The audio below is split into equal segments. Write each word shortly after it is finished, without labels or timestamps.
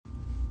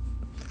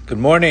Good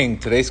morning.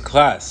 Today's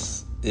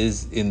class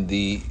is in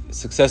the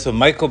success of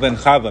Michael ben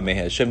Chava. May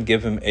Hashem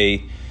give him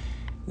a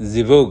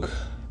zivug.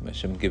 May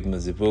Hashem give him a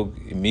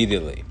zivug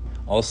immediately.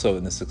 Also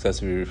in the success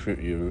of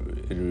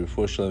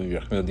Yerufu Shalom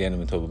Yerachmiel Diana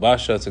Matova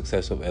Basha,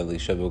 success of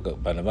Elisha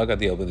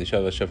Banavagadi, Elisha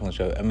Shefan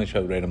Shav,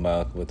 Elisha Reina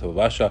Malak Matova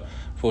Basha,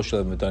 Full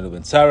Shalom Medanu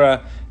ben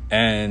Sarah,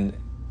 and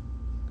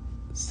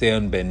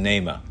Seon ben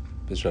Neima.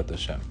 B'ezrat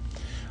Hashem.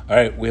 All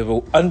right, we have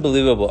an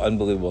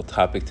unbelievable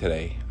topic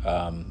today.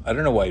 I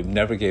don't know why I've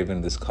never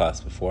given this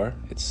class before.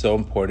 It's so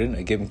important.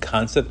 I gave a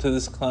concept to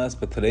this class,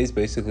 but today's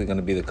basically going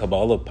to be the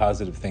Kabbalah of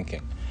positive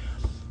thinking.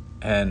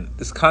 And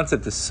this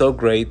concept is so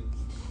great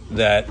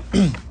that,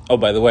 oh,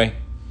 by the way,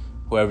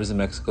 whoever's in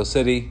Mexico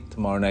City,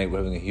 tomorrow night we're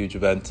having a huge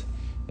event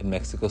in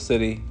Mexico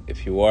City.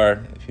 If you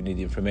need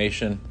the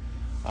information,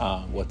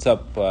 what's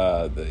up,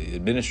 the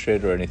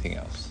administrator or anything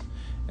else.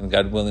 And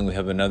God willing, we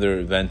have another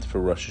event for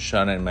Rosh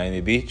Hashanah in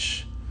Miami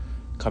Beach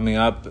coming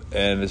up,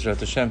 and B'ezrat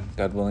Hashem,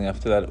 God willing,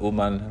 after that,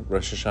 Uman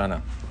Rosh Hashanah.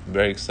 I'm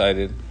very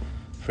excited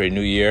for a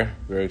new year.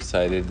 Very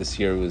excited. This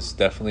year was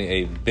definitely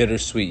a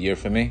bittersweet year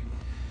for me.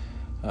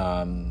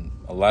 A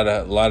lot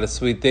of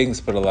sweet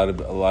things, but a lot of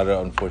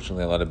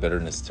unfortunately a lot of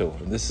bitterness too.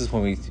 And this is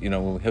when we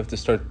have to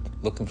start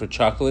looking for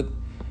chocolate.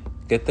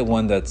 Get the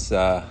one that's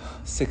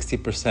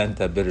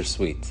 60%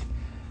 bittersweet.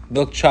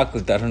 Milk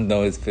chocolate, I don't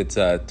know if it's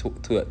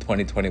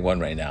 2021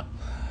 right now.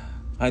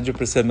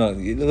 100% milk.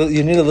 You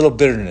need a little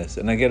bitterness.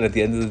 And again, at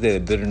the end of the day, the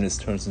bitterness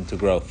turns into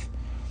growth.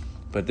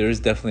 But there is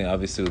definitely,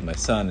 obviously, with my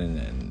son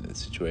and the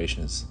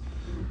situations,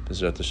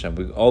 B'ezrat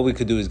Hashem, all we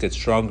could do is get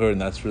stronger, and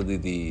that's really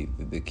the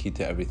key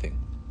to everything.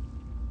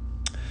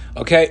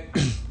 Okay,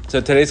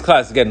 so today's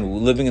class,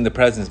 again, Living in the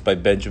Presence by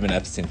Benjamin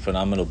Epstein,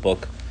 phenomenal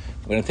book.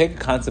 We're going to take a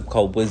concept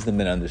called wisdom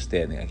and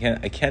understanding.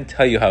 I can't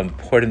tell you how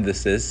important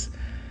this is.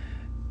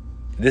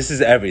 This is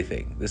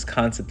everything. This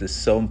concept is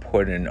so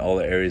important in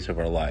all areas of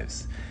our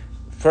lives.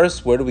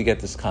 First, where do we get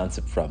this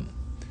concept from?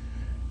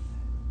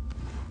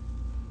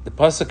 The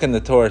pasuk in the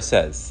Torah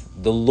says,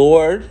 "The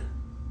Lord,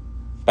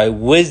 by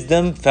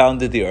wisdom,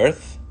 founded the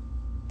earth.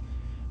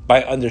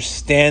 By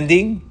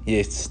understanding, He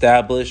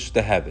established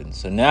the heavens."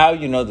 So now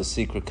you know the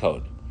secret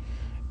code.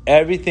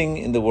 Everything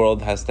in the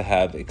world has to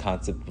have a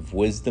concept of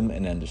wisdom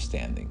and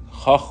understanding.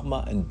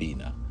 Chachma and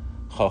Bina.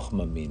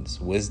 Chachma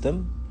means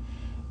wisdom.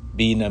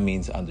 Bina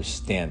means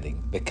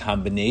understanding. The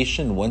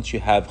combination, once you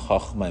have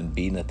Chachma and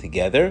Bina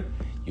together,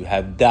 you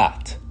have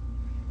Dat.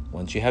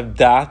 Once you have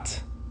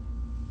Dat,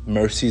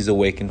 mercy is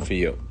awakened for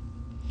you.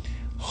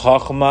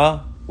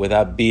 Chachma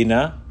without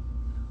Bina,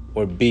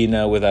 or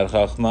Bina without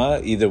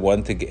Chachma, either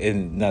one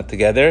not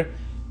together,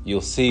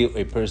 you'll see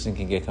a person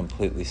can get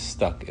completely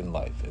stuck in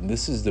life. And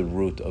this is the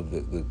root of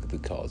the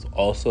cause.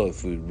 Also,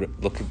 if we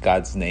look at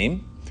God's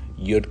name,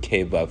 Yud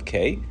Kei Vav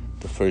Kei,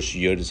 the first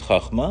Yud is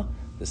Chachma,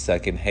 the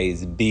second Hey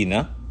is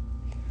Bina,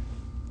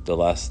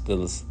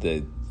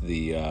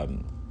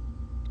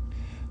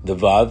 the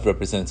Vav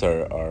represents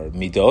our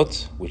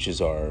midot, which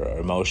is our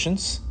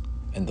emotions,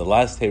 and the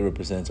last Hey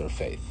represents our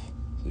faith.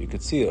 So you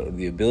could see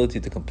the ability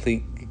to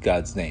complete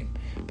God's name.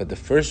 But the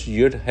first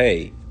Yud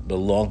Hey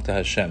belong to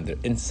Hashem. They're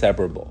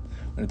inseparable.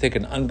 I'm going to take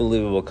an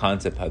unbelievable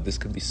concept how this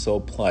can be so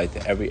applied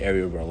to every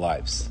area of our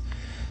lives.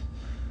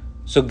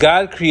 So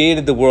God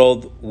created the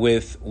world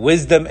with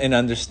wisdom and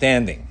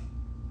understanding.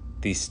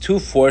 These two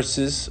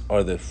forces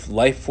are the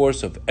life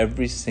force of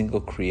every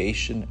single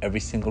creation, every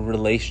single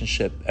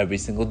relationship, every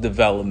single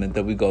development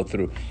that we go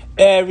through.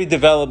 Every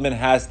development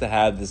has to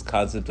have this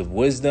concept of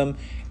wisdom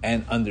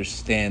and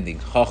understanding,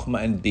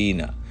 Chachma and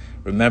Bina.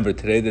 Remember,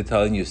 today they're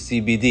telling you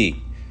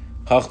CBD,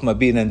 Chachma,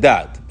 Bina, and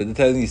Dat. But they're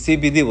telling you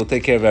CBD will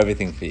take care of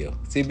everything for you.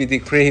 CBD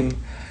cream,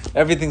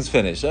 everything's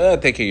finished.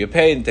 Take care of your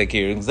pain, take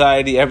care of your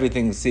anxiety,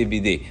 everything's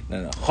CBD.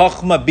 No.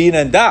 Chachma, Bina,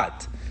 and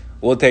Dat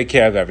will take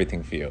care of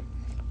everything for you.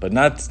 But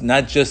not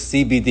just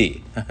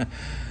CBD.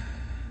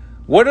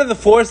 What are the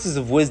forces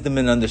of wisdom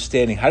and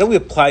understanding? How do we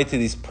apply to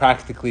these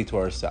practically to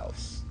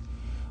ourselves?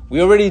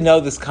 We already know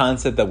this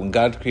concept that when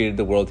God created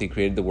the world, He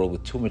created the world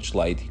with too much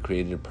light. He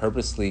created it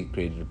purposely,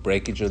 created a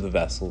breakage of the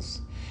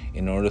vessels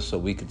in order so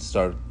we could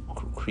start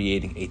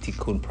creating a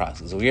tikkun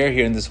process. We are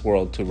here in this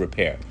world to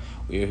repair.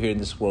 We are here in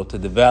this world to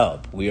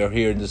develop. We are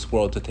here in this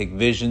world to take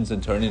visions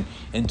and turn it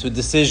into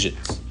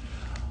decisions.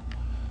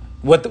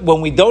 When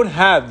we don't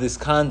have these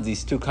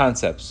two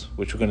concepts,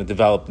 which we're going to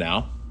develop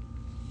now,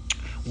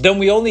 then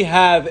we only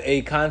have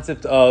a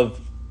concept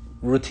of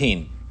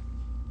routine.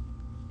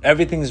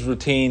 Everything's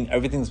routine,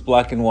 everything's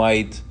black and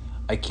white.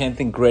 I can't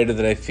think greater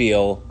than I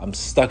feel. I'm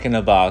stuck in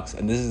a box,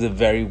 and this is the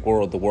very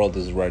world the world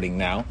is running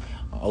now.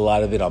 A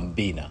lot of it on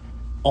Bina,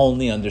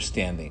 only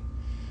understanding.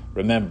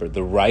 Remember,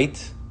 the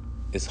right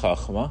is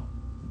Chachma,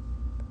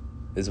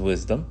 is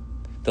wisdom.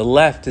 The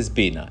left is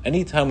Bina.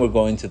 Anytime we're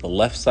going to the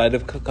left side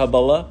of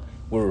Kabbalah,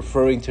 we're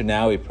referring to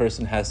now a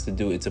person has to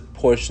do, there's a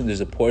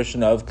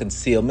portion of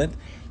concealment,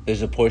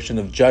 there's a portion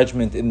of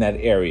judgment in that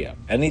area.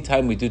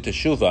 Anytime we do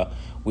teshuvah,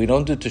 we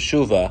don't do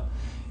teshuvah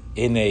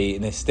in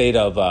a state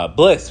of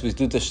bliss. We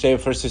do teshuvah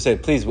first to say,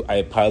 please, I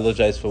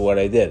apologize for what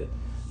I did.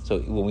 So So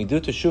when we do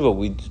teshuvah,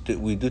 we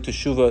do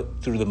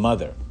teshuvah through the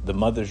mother. The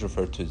mother is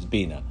referred to as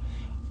Bina.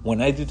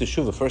 When I do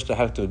teshuvah, first I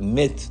have to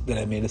admit that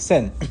I made a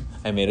sin.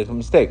 I made a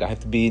mistake. I have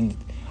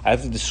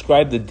to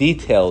describe the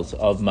details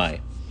of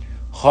my.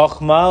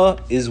 Chokhmah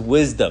is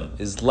wisdom,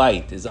 is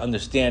light, is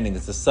understanding,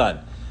 is the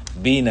sun.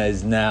 Bina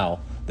is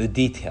now the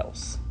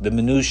details, the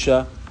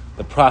minutia,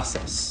 the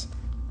process.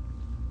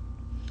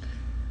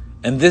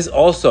 And this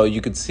also,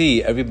 you could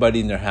see everybody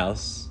in their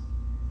house.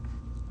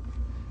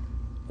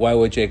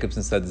 Y.Y.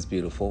 Jacobson said this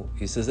beautiful.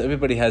 He says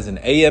everybody has an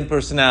AM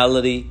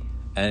personality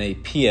and a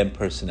PM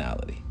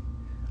personality.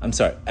 I'm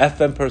sorry,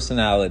 FM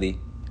personality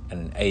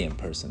and an AM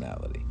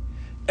personality.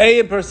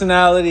 AM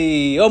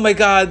personality, oh my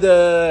God,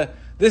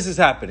 this is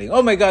happening.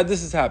 Oh my God,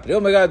 this is happening. Oh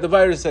my God, the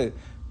virus. The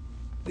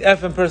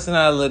FM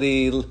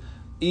personality,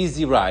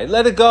 easy ride.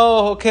 Let it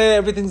go. Okay,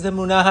 everything's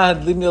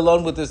emunah. Leave me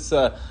alone with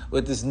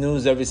this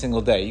news every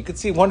single day. You can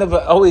see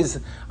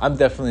I'm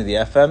definitely the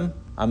FM.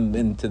 I'm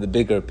into the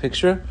bigger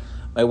picture.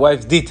 My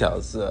wife's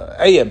details.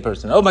 AM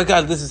person. Oh my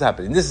God, this is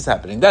happening. This is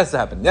happening. That's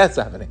happening. That's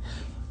happening.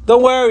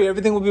 Don't worry,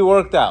 everything will be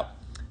worked out.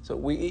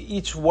 So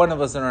each one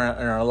of us in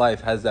our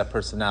life has that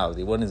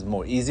personality. One is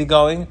more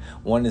easygoing.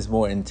 One is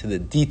more into the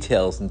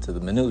details, into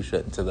the minutia,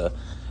 into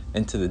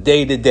the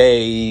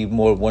day-to-day.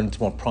 One's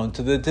more prone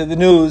to the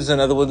news.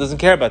 Another one doesn't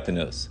care about the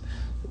news.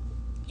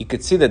 You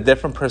could see the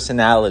different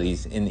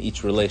personalities in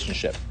each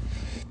relationship.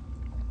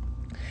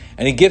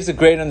 And he gives a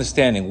great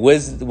understanding.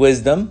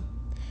 Wisdom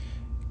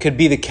could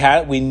be the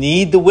cat. We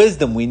need the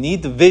wisdom. We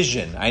need the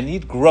vision. I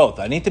need growth.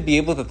 I need to be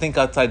able to think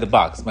outside the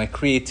box. My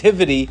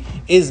creativity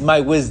is my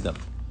wisdom.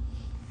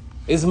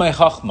 Is my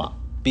chokhmah.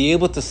 Be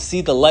able to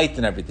see the light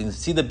in everything,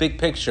 see the big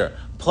picture,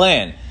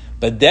 plan.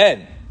 But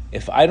then,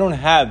 if I don't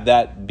have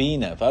that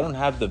bina, if I don't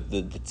have the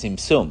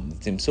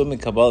tzimtzum in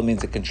Kabbalah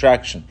means a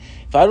contraction.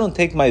 If I don't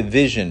take my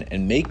vision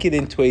and make it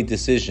into a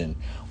decision,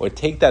 or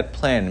take that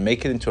plan and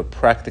make it into a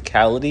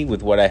practicality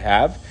with what I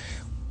have,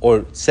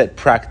 or set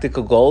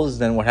practical goals,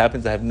 then what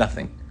happens? I have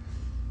nothing.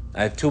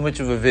 I have too much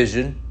of a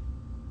vision,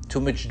 too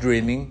much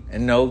dreaming,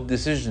 and no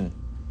decision.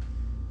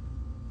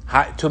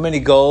 Too many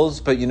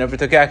goals, but you never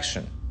took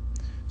action.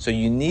 So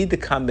you need the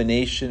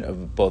combination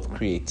of both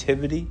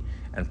creativity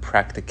and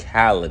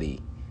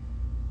practicality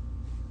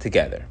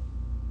together.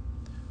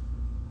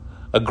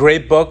 A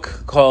great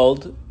book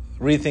called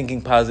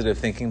Rethinking Positive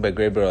Thinking by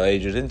Gabriel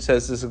Adrian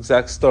says this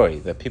exact story,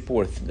 that people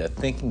were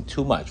thinking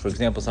too much. For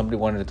example, somebody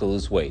wanted to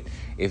lose weight.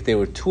 If they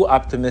were too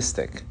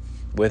optimistic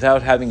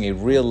without having a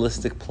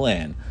realistic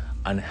plan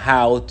on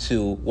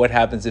what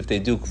happens if they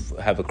do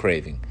have a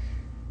craving.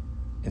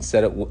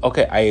 Instead of,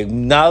 okay, I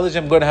acknowledge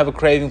I'm going to have a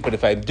craving, but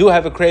if I do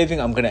have a craving,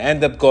 I'm going to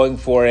end up going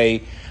for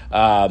a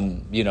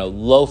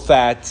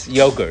low-fat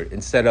yogurt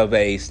instead of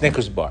a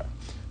Snickers bar.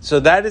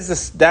 So that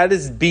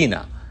is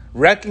Bina,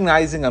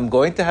 recognizing I'm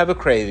going to have a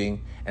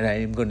craving, and I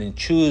am going to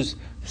choose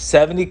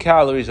 70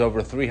 calories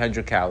over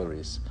 300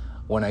 calories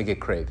when I get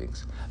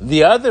cravings.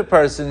 The other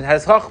person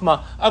has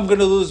chokhmah. I'm going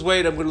to lose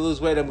weight. I'm going to lose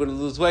weight. I'm going to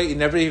lose weight. He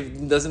never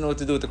even doesn't know what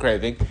to do with the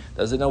craving.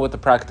 Doesn't know what the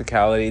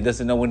practicality.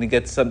 Doesn't know when he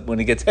gets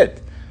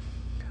hit.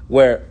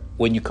 Where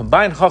when you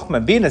combine chokhmah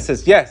and bina,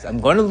 says, yes, I'm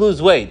going to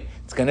lose weight.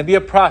 It's going to be a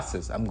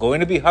process. I'm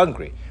going to be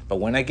hungry. But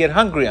when I get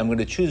hungry, I'm going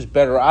to choose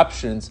better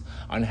options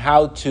on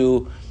how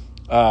to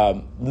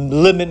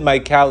limit my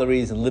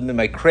calories and limit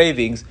my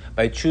cravings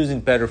by choosing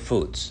better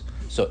foods.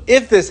 So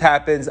if this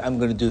happens, I'm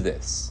going to do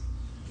this.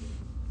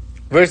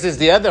 Versus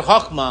the other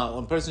chokhmah,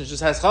 when a person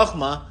just has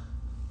chokhmah,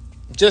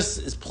 just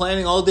is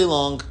planning all day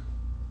long,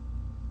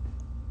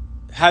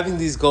 having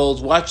these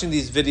goals, watching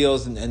these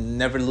videos, and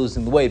never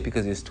losing the weight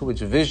because he has too much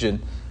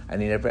vision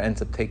and he never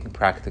ends up taking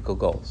practical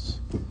goals.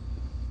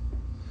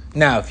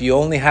 Now, if you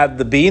only have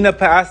the bina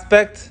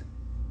aspect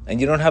and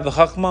you don't have the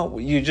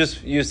chokhmah,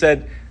 you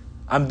said,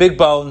 I'm big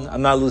bone,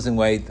 I'm not losing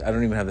weight, I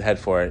don't even have the head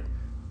for it.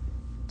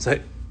 So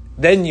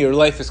then your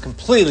life is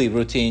completely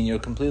routine, your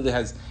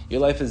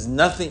life is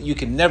nothing, you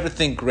can never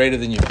think greater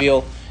than you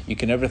feel, you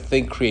can never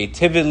think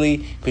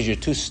creatively because you're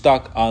too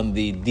stuck on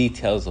the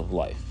details of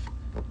life.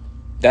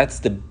 That's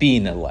the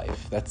Bina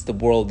life. That's the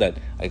world that,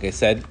 like I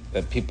said,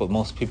 that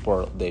most people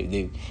are,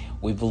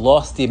 we've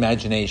lost the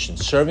imagination.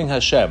 Serving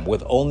Hashem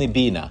with only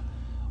Bina.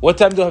 What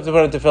time do I have to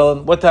put on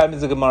tefillin? What time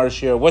is the Gemara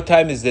Shir? What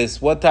time is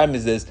this? What time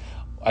is this?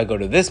 I go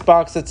to this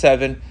box at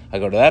 7. I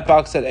go to that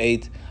box at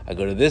 8. I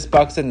go to this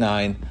box at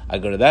 9. I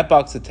go to that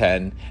box at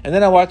 10. And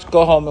then I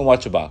go home and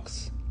watch a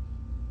box.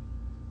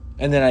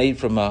 And then I eat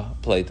from a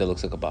plate that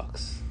looks like a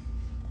box.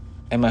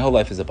 And my whole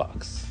life is a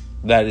box.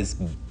 That is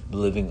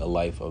living a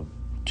life of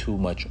too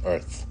much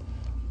earth.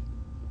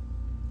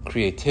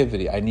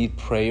 Creativity. I need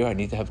prayer. I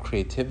need to have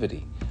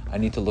creativity. I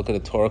need to look at a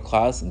Torah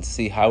class and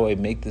see how I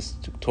make this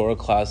Torah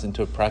class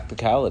into a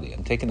practicality.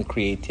 I'm taking the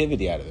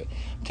creativity out of it.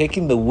 I'm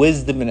taking the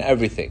wisdom in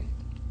everything.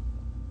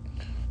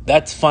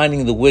 That's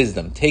finding the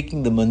wisdom.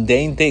 Taking the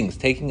mundane things.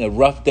 Taking a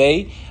rough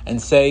day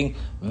and saying,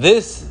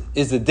 this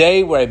is a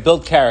day where I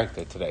built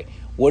character today.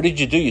 What did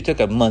you do? You took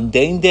a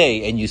mundane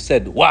day and you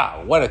said,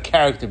 wow, what a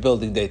character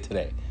building day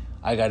today.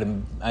 I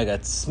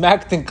got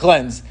smacked and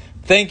cleansed.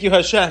 Thank you,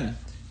 Hashem.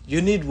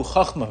 You need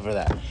chachma for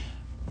that.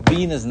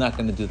 Bina is not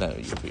going to do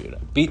that for you.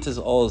 Bina is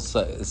all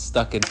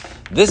stuck in,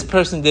 this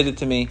person did it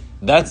to me,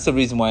 that's the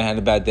reason why I had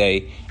a bad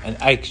day, and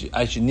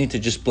I should need to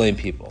just blame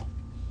people.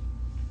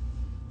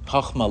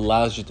 Chachma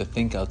allows you to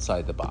think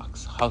outside the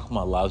box.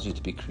 Chachma allows you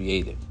to be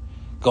creative.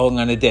 Going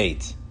on a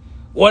date.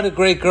 What a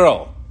great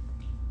girl.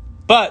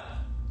 But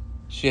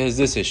she has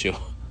this issue.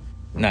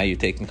 Now you're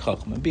taking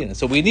Chachma and Bina.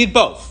 So we need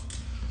both.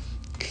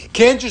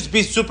 Can't just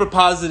be super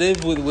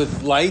positive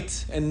with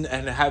light and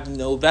have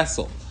no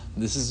vessel.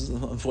 This is,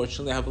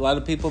 unfortunately, I have a lot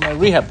of people in my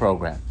rehab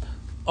program.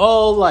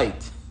 All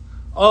light.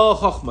 All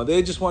Chachma.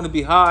 They just want to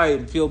be high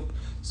and feel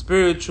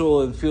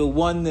spiritual and feel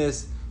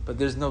oneness, but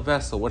there's no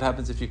vessel. What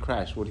happens if you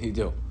crash? What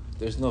do?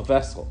 There's no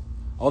vessel.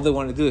 All they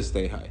want to do is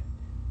stay high.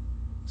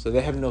 So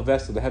they have no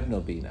vessel. They have no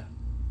Bina.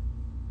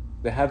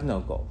 They have no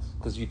goals,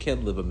 because you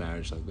can't live a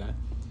marriage like that.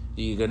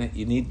 You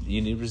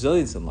need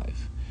resilience in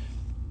life.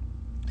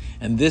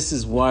 And this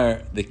is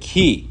where the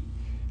key.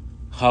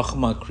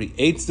 Chachma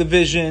creates the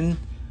vision.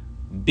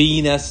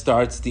 Bina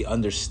starts the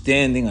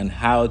understanding on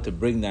how to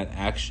bring that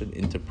action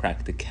into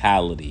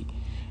practicality.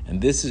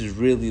 And this is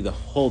really the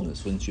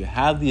wholeness. Once you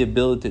have the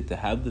ability to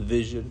have the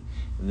vision,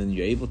 and then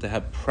you're able to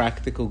have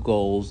practical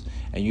goals,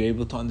 and you're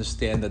able to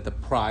understand that the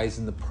prize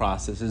in the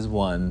process is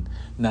one,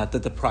 not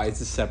that the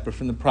prize is separate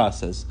from the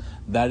process,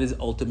 that is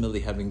ultimately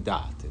having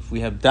dat. If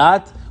we have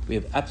dat, we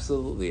have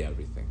absolutely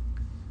everything.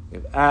 We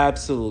have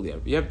absolutely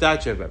everything. You have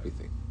dat, you have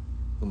everything.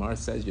 Gemara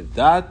says you have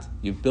dat,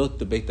 you built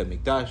the Beit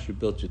HaMikdash, you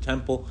built your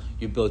temple,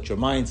 you built your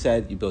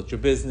mindset, you built your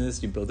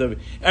business, you built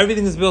everything.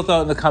 Everything is built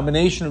out in the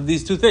combination of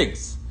these two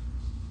things.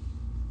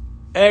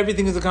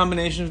 Everything is a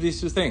combination of these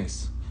two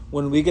things.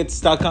 When we get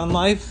stuck on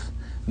life,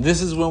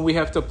 this is when we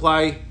have to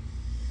apply,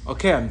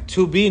 okay, I'm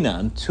too Bina,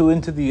 I'm too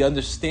into the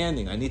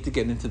understanding, I need to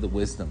get into the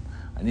wisdom,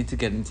 I need to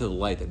get into the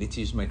light, I need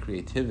to use my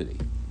creativity.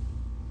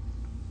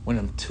 When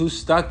I'm too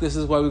stuck, this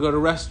is why we go to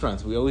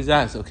restaurants. We always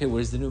ask, okay,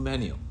 where's the new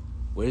menu?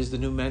 Where's the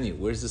new menu?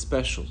 Where's the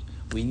specials?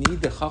 We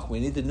need the chach, we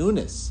need the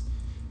newness.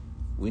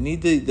 We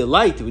need the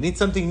light, we need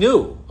something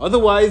new.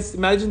 Otherwise,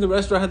 imagine the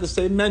restaurant had the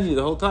same menu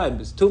the whole time.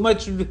 It's too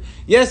much,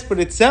 yes, but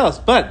it sells.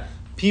 But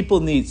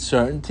people need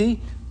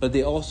certainty, but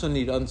they also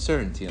need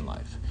uncertainty in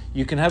life.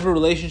 You can have a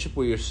relationship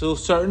where you're so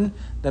certain,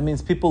 that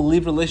means people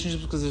leave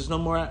relationships because there's no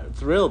more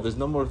thrill, there's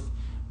no more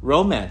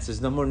romance,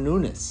 there's no more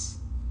newness.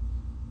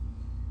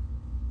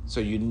 So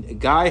a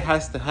guy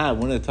has to have,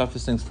 one of the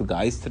toughest things for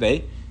guys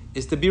today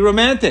is to be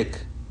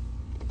romantic.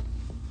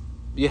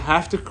 You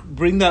have to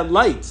bring that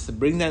light, to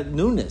bring that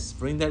newness,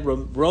 bring that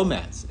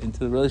romance into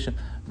the relationship.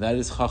 That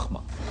is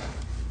chachma.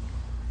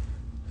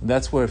 And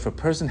that's where if a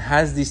person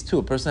has these two,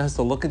 a person has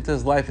to look into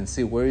his life and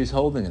see where he's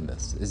holding in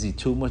this. Is he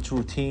too much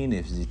routine?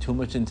 Is he too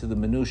much into the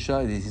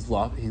minutia?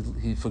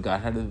 He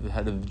forgot how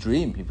to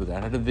dream. He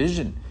forgot how to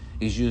vision.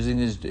 He's using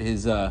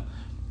his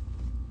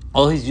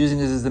all he's using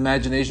is his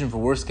imagination for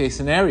worst case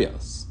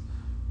scenarios.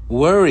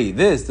 Worry,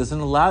 this doesn't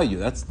allow you.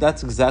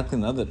 That's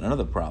exactly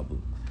another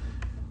problem.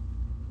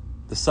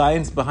 The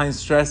science behind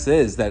stress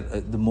is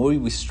that the more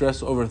we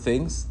stress over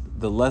things,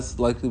 the less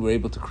likely we're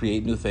able to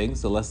create new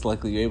things, the less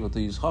likely you're able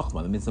to use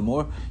chachma. That means the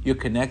more you're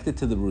connected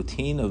to the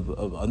routine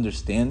of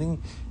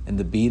understanding and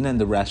the bina and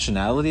the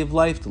rationality of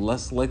life, the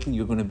less likely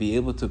you're going to be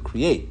able to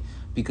create.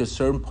 Because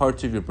certain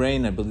parts of your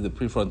brain, I believe the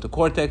prefrontal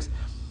cortex,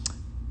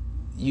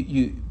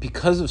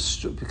 because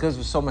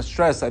of so much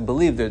stress, I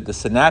believe that the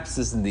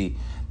synapses and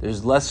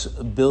there's less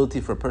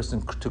ability for a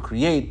person to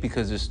create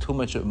because there's too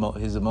much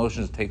his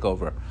emotions take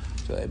over.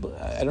 So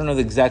I don't know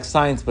the exact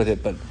science, but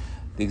the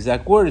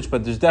exact wordage,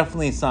 but there's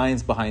definitely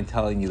science behind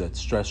telling you that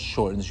stress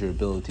shortens your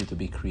ability to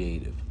be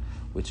creative,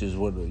 which is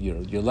what your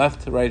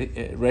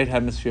right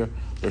hemisphere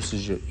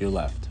versus your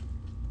left.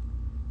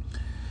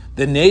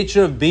 The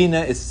nature of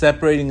Bina is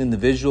separating the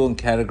individual and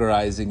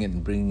categorizing it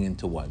and bringing it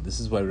into one. This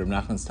is why Reb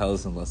Nachman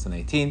tells us in lesson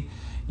 18,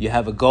 you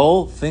have a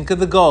goal, think of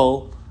the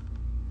goal,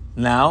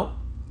 now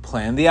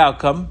plan the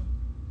outcome,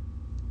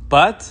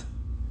 but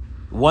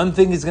one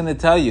thing he's going to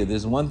tell you,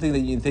 there's one thing that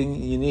you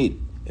think you need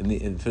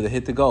for the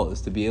hit the goal, is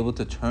to be able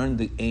to turn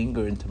the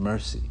anger into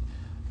mercy.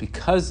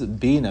 Because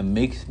Bina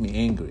makes me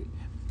angry,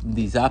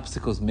 these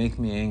obstacles make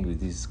me angry,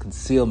 these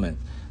concealment,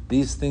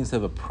 these things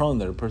have a prone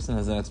that a person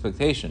has an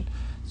expectation.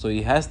 So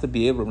he has to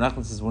be able, Reb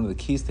Nachman says one of the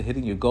keys to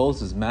hitting your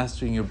goals is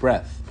mastering your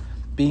breath.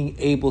 Being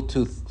able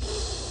to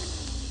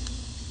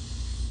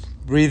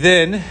breathe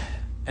in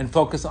and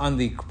focus on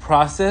the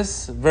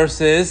process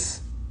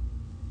versus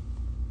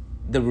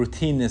the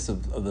routineness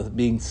of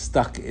being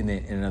stuck in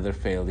another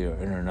failure,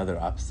 in another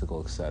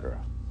obstacle, etc.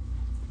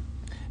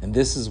 And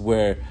this is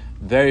where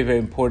very, very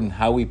important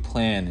how we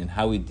plan and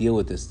how we deal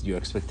with this. Your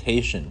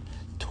expectation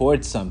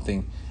towards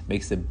something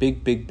makes a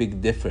big, big,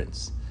 big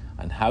difference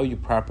on how you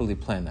properly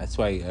plan. That's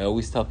why I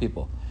always tell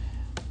people,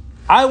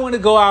 I want to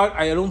go out,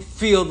 I don't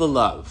feel the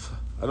love.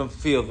 I don't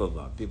feel the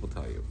love, people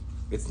tell you.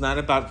 It's not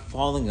about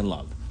falling in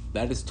love.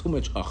 That is too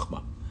much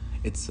chachma.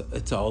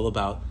 It's all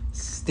about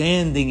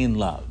standing in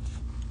love.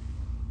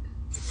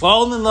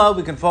 Fall in love,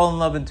 we can fall in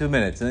love in 2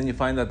 minutes. And then you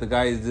find out the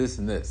guy is this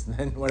and this. And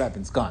then what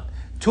happens? Gone.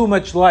 Too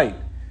much light.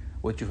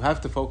 What you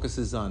have to focus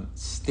is on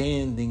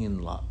standing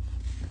in love.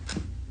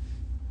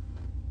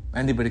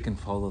 Anybody can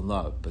fall in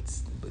love, but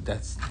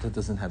that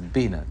doesn't have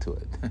bina to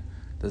it.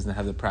 Doesn't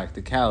have the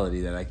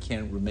practicality that I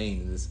can't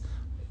remain in this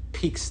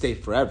peak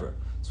state forever.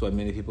 That's why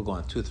many people go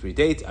on 2 or 3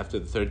 dates. After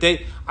the 3rd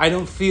date, I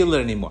don't feel it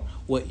anymore.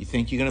 What, you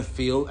think you're going to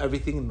feel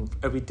everything in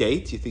every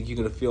date? You think you're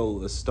going to feel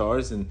the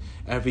stars in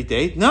every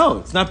date? No,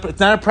 it's not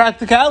a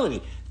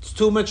practicality. It's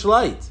too much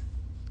light.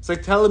 It's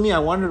like telling me I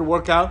wanted to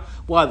work out.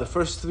 Wow, the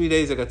first 3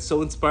 days I got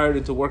so inspired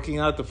into working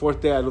out. The 4th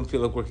day I don't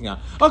feel like working out.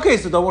 Okay,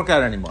 so don't work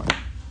out anymore.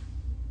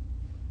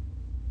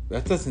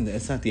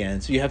 That's not the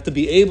answer. You have to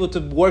be able to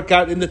work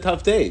out in the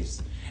tough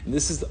days. And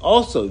this is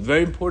also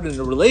very important in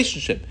a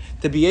relationship,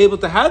 to be able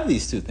to have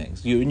these two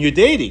things. When you're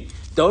dating,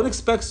 don't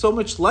expect so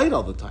much light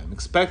all the time.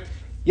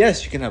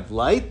 Yes, you can have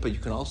light, but you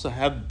can also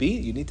have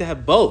beat. You need to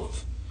have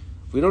both.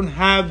 If we don't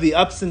have the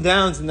ups and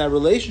downs in that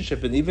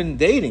relationship, and even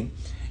dating,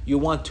 you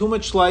want too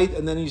much light,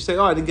 and then you say,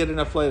 I didn't get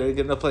enough light,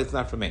 it's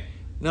not for me.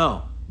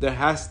 No, there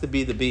has to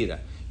be the beta.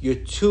 You're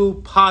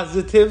too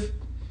positive.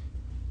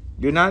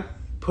 You're not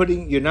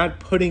putting in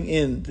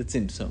the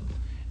tzimtzum.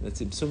 The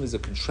tzimtzum is a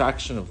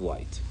contraction of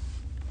light.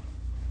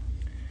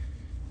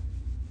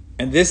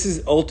 And this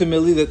is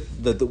ultimately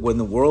that when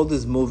the world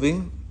is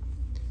moving,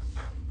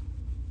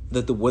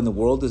 when the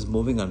world is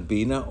moving on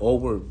bina, all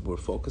we're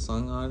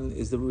focusing on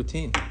is the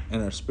routine.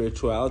 And our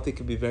spirituality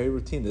can be very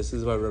routine. This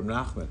is why Reb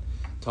Nachman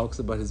talks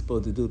about his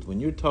bodhidut. When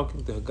you're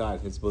talking to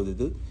God, his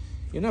bodhidut,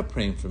 you're not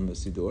praying from a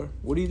siddur.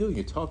 What are you doing?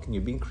 You're talking,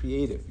 you're being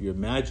creative, you're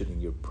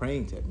imagining, you're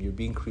praying to him, you're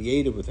being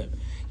creative with him,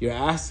 you're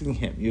asking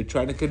him, you're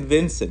trying to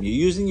convince him, you're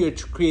using your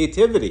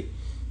creativity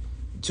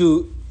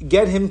to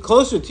get him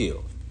closer to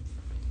you.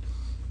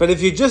 But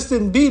if you're just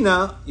in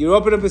bina, you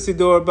open up a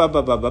siddur, ba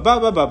ba ba ba ba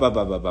ba ba ba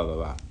ba ba ba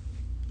ba.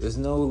 There's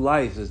no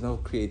life, there's no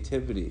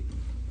creativity,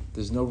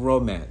 there's no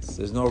romance,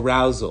 there's no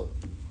arousal.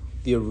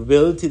 The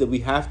ability that we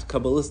have to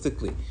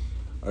Kabbalistically,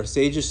 our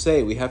sages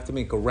say we have to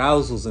make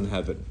arousals in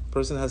heaven. A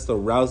person has to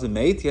arouse a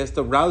mate, he has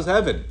to arouse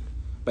heaven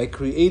by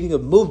creating a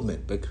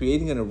movement, by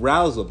creating an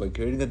arousal, by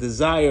creating a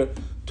desire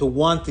to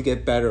want to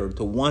get better,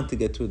 to want to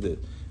get to the...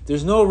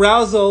 There's no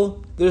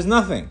arousal, there's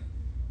nothing.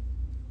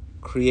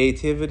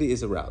 Creativity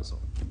is arousal.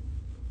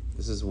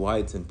 This is why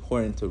it's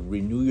important to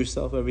renew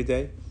yourself every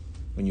day.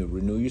 When you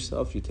renew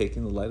yourself, you're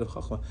taking the light of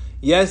Chachma.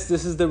 Yes,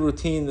 this is the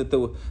routine that the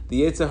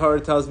Yetzer Hara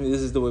tells me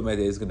this is the way my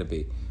day is going to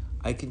be.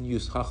 I can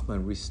use Chachma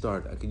and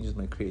restart. I can use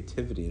my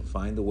creativity and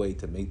find a way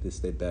to make this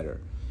day better.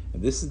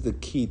 And this is the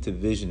key to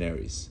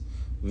visionaries.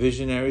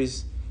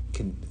 Visionaries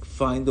can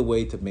find a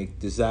way to make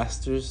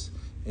disasters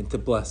into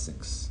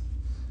blessings.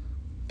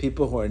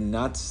 People who are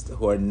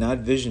not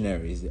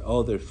visionaries,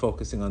 they're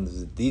focusing on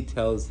the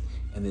details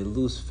and they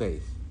lose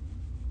faith.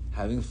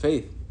 Having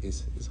faith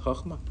is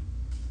Chachma.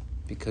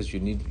 Because you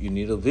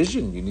need a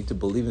vision. You need to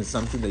believe in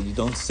something that you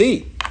don't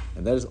see.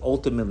 And that is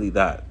ultimately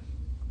that.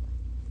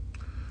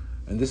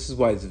 And this is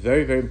why it's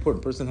very, very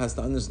important. A person has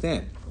to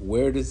understand,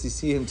 where does he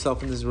see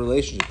himself in this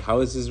relationship? How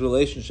is his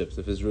relationships?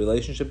 If his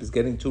relationship is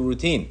getting too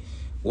routine,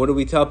 what do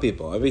we tell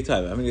people every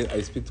time?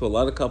 I speak to a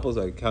lot of couples.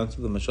 I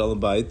counsel them,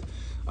 Shalom Bayit.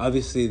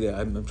 Obviously,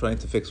 I'm trying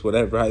to fix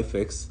whatever I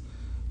fix.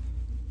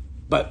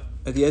 But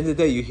at the end of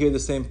the day, you hear the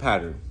same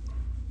pattern.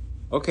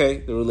 Okay,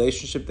 the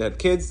relationship, they had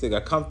kids, they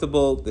got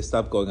comfortable, they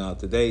stopped going out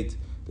to date,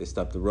 they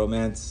stopped the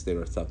romance, they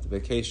stopped the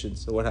vacation.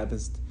 So what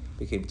happens? It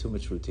became too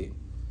much routine.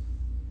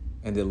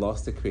 And they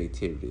lost the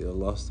creativity, they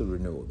lost the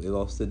renewal, they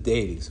lost the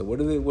dating. So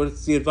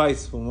what's the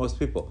advice for most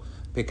people?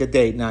 Pick a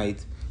date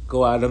night,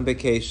 go out on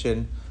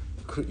vacation.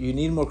 You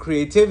need more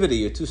creativity,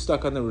 you're too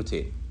stuck on the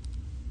routine.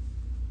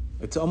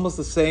 It's almost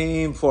the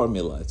same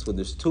formula. It's when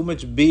there's too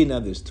much bina,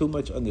 there's too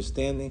much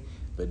understanding,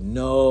 but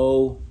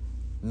nothing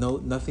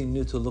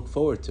new to look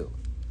forward to.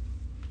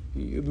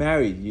 You're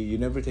married, you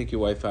never take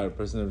your wife out, a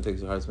person never takes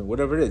your husband,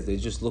 whatever it is, they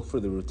just look for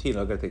the routine.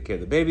 I got to take care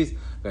of the babies,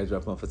 I got to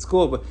drop them off at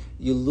school, but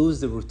you lose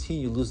the routine,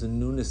 you lose the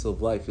newness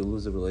of life, you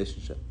lose the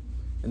relationship.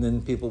 And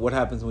then what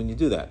happens when you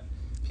do that?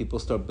 People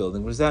start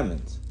building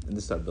resentment, and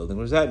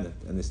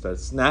they start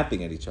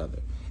snapping at each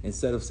other.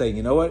 Instead of saying,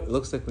 you know what, it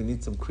looks like we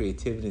need some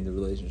creativity in the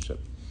relationship.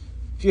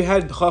 If you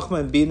had Chachma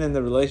and Bina in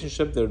the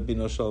relationship, there would be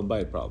no Shalom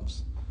Bayit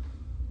problems.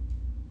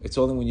 It's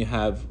only when you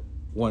have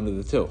one of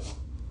the two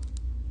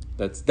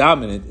that's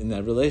dominant in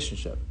that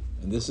relationship.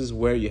 And this is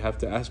where you have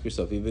to ask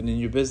yourself, even in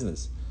your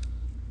business,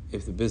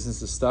 if the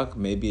business is stuck,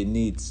 maybe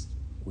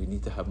we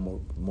need to have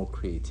more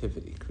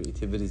creativity.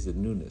 Creativity is the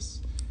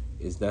newness.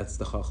 That's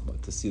the chachma,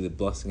 to see the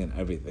blessing in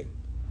everything.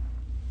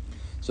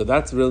 So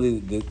that's really,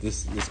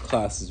 this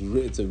class,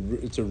 it's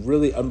a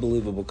really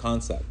unbelievable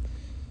concept.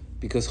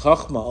 Because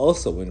chachma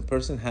also,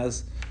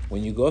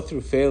 when you go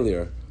through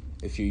failure,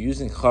 if you're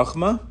using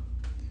chachma,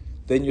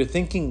 then you're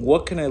thinking,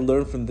 what can I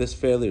learn from this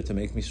failure to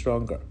make me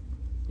stronger?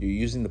 You're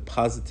using the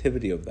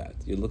positivity of that.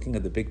 You're looking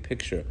at the big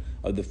picture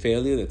of the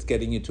failure that's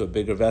getting you to a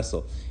bigger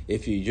vessel.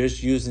 If you're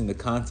just using the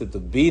concept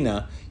of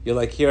bina, you're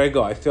like, here I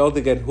go, I failed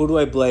again, who do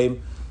I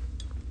blame?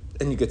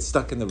 And you get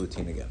stuck in the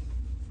routine again.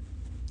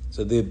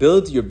 So your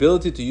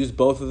ability to use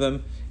both of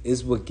them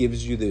is what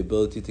gives you the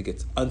ability to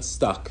get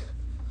unstuck.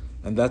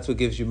 And that's what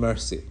gives you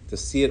mercy, to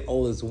see it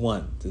all as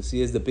one, to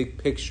see it as the big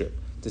picture,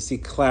 to see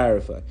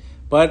clarify.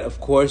 But of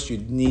course, you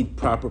need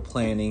proper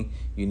planning.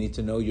 You need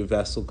to know your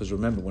vessel, because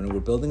remember, when we're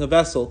building a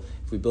vessel,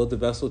 if we build the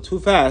vessel too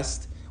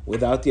fast,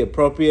 without the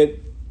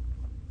appropriate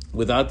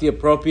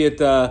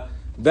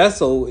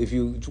vessel, if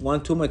you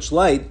want too much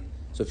light,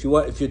 so if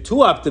you're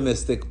too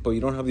optimistic, but you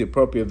don't have the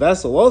appropriate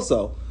vessel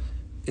also,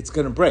 it's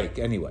going to break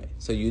anyway.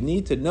 So you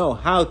need to know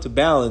how to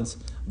balance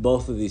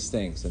both of these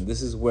things. And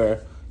this is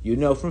where you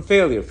know from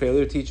failure.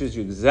 Failure teaches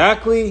you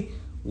exactly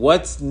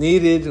what's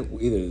needed.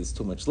 Either there's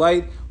too much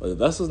light, or the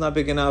vessel's not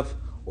big enough,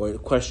 or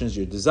it questions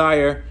your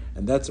desire,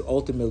 and that's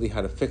ultimately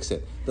how to fix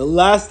it. The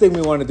last thing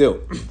we want to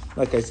do,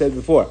 like I said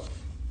before,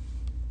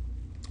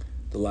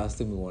 the last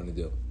thing we want to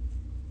do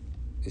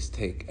is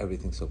take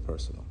everything so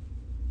personal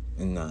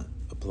and not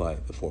apply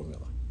the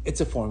formula.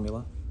 It's a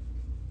formula,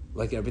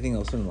 like everything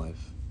else in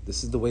life.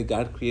 This is the way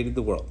God created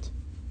the world.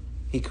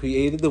 He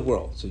created the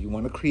world. So you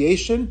want a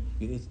creation,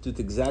 you need to do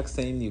the exact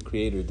same your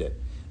Creator did.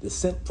 The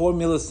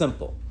formula is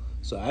simple.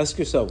 So ask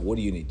yourself, what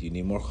do you need? Do you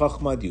need more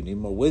chachma? Do you need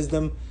more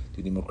wisdom? Do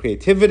you need more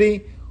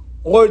creativity?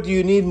 Or do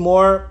you need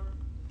more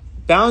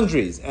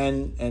boundaries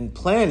and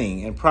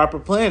planning and proper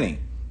planning?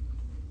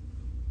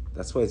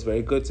 That's why it's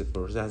very good if a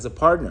person has a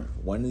partner.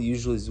 One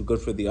usually is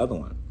good for the other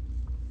one.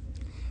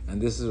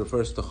 And this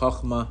refers to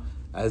chachma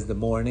as the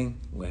morning.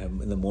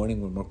 In the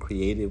morning we're more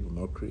creative,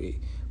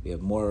 we're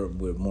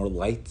more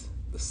light,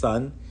 the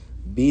sun.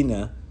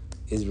 Bina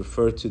is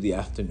referred to the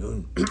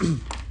afternoon,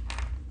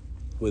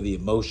 with the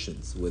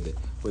emotions, with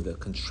the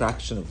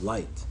contraction of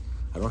light.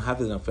 I don't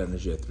have enough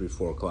energy at 3,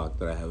 4 o'clock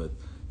that I have at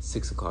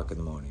 6 o'clock in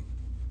the morning.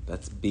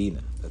 That's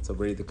Bina. That's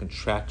already the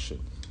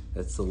contraction.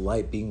 That's the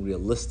light being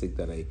realistic,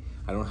 that I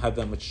don't have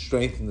that much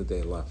strength in the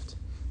day left.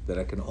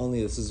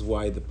 This is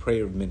why the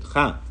prayer of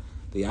Mincha,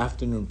 the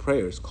afternoon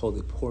prayer, is called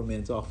a poor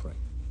man's offering.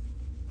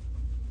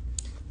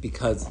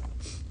 Because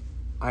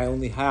I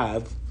only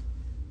have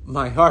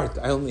my heart.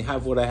 I only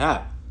have what I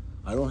have.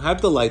 I don't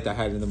have the light I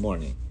had in the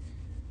morning.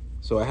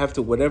 So I have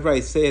to, whatever I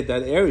say at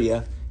that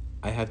area,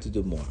 I have to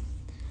do more.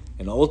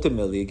 And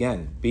ultimately,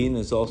 again, being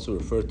is also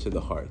referred to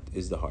the heart,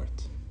 is the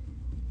heart.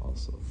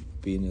 Also,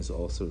 being is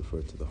also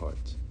referred to the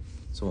heart.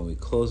 So when we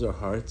close our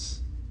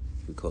hearts,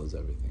 we close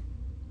everything.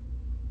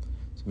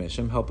 So may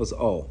Hashem help us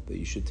all that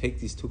you should take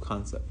these two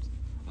concepts.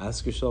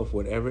 Ask yourself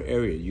whatever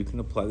area you can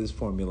apply this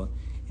formula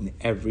in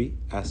every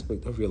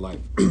aspect of your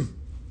life.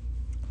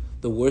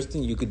 The worst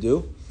thing you could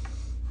do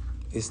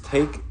is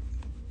take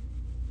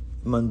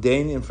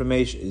mundane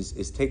information,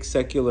 is take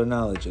secular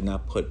knowledge and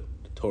not put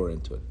Torah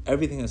into it.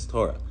 Everything has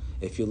Torah.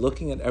 If you're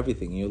looking at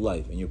everything in your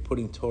life and you're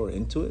putting Torah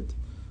into it,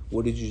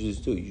 what did you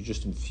just do? You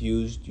just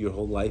infused your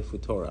whole life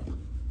with Torah.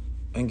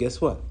 And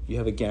guess what? You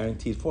have a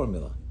guaranteed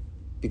formula,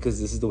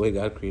 because this is the way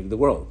God created the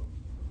world.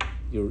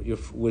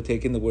 We're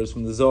taking the words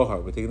from the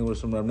Zohar. We're taking the words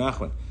from Rav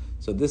Nachman.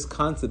 So this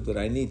concept that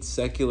I need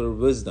secular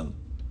wisdom,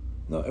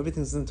 no,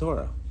 everything's in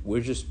Torah.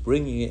 We're just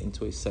bringing it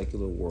into a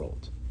secular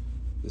world.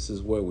 This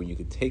is where, when you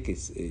could take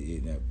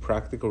in a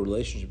practical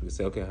relationship, you can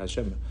say, okay,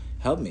 Hashem,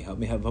 help me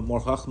have more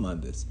chachma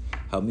on this.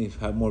 Help me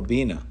have more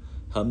bina.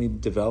 Help me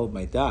develop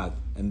my dad.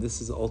 And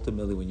this is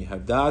ultimately, when you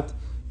have dad,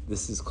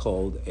 this is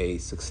called a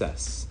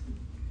success.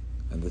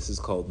 And this is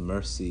called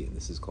mercy, and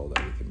this is called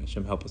everything.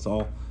 Hashem help us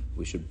all.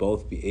 We should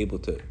both be able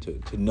to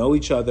know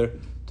each other,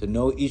 to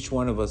know each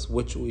one of us,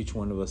 which each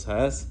one of us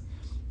has.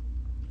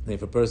 And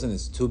if a person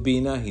is too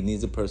bina, he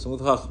needs a person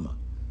with chachma.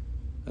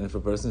 And if a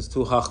person is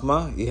too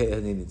chachma, he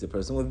needs a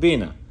person with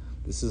bina.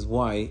 This is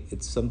why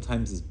it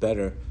sometimes is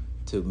better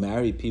to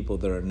marry people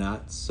that are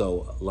not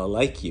so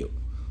like you.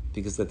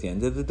 Because at the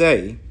end of the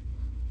day,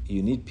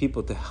 you need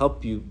people to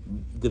help you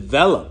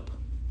develop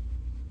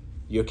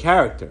your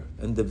character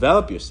and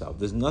develop yourself.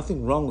 There's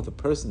nothing wrong with a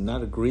person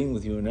not agreeing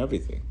with you in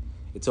everything.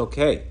 It's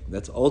okay.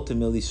 That's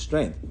ultimately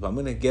strength. If I'm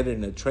going to get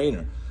in a trainer,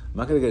 I'm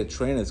not going to get a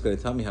trainer that's going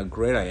to tell me how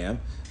great I am.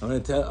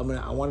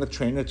 I want a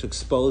trainer to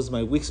expose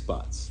my weak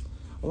spots.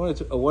 I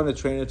want a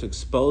trainer to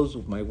expose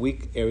my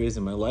weak areas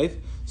in my life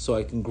so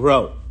I can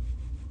grow.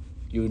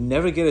 You would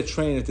never get a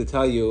trainer to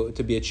tell you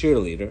to be a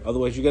cheerleader.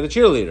 Otherwise, you get a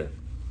cheerleader.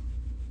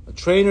 A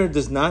trainer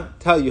does not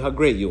tell you how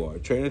great you are. A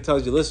trainer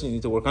tells you, listen, you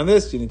need to work on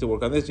this, you need to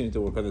work on this, you need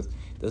to work on this.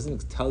 It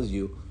doesn't tell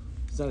you,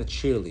 he's not a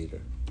cheerleader.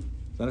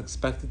 He's not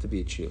expected to be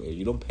a cheerleader.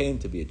 You don't pay him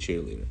to be a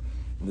cheerleader.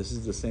 And this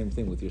is the same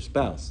thing with your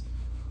spouse.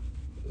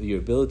 Your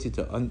ability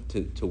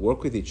to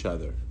work with each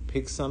other.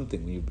 Pick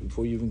something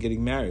before you're even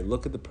getting married.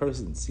 Look at the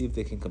person, see if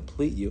they can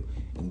complete you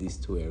in these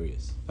two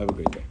areas. Have a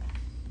great day.